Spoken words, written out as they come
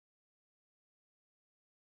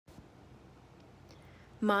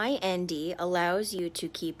ENdi allows you to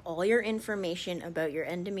keep all your information about your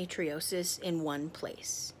endometriosis in one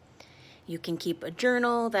place. You can keep a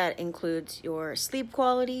journal that includes your sleep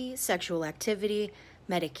quality, sexual activity,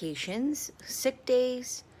 medications, sick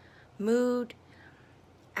days, mood,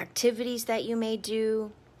 activities that you may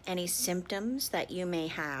do, any symptoms that you may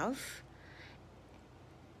have.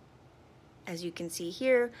 As you can see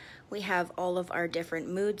here, we have all of our different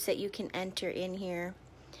moods that you can enter in here.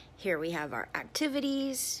 Here we have our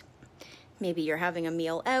activities. Maybe you're having a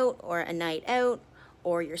meal out or a night out,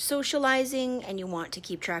 or you're socializing and you want to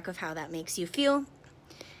keep track of how that makes you feel.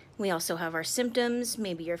 We also have our symptoms.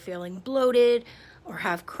 Maybe you're feeling bloated or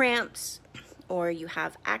have cramps or you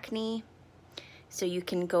have acne. So you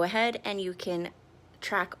can go ahead and you can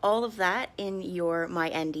track all of that in your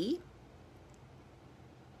ENdi.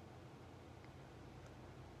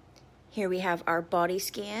 Here we have our body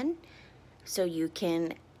scan, so you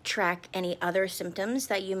can track any other symptoms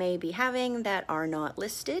that you may be having that are not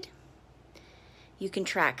listed. You can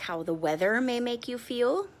track how the weather may make you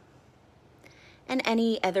feel, and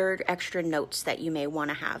any other extra notes that you may want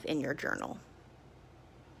to have in your journal.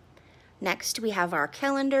 Next, we have our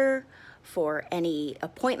calendar for any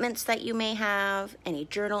appointments that you may have, any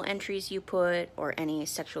journal entries you put, or any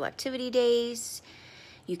sexual activity days.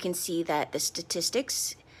 You can see that the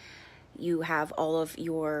statistics, you have all of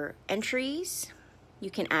your entries.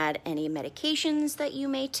 You can add any medications that you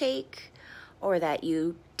may take or that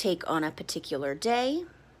you take on a particular day.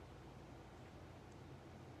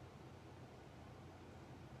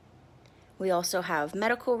 We also have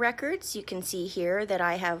medical records. You can see here that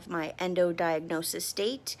I have my endo diagnosis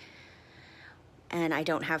date, and I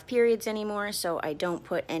don't have periods anymore, so I don't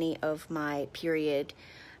put any of my period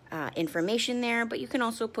information there, but you can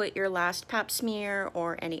also put your last pap smear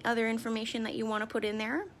or any other information that you want to put in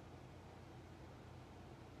there.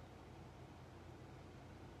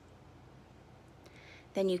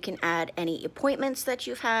 Then you can add any appointments that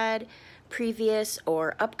you've had, previous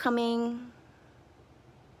or upcoming.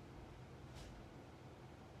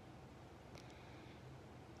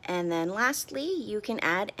 And then lastly, you can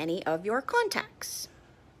add any of your contacts.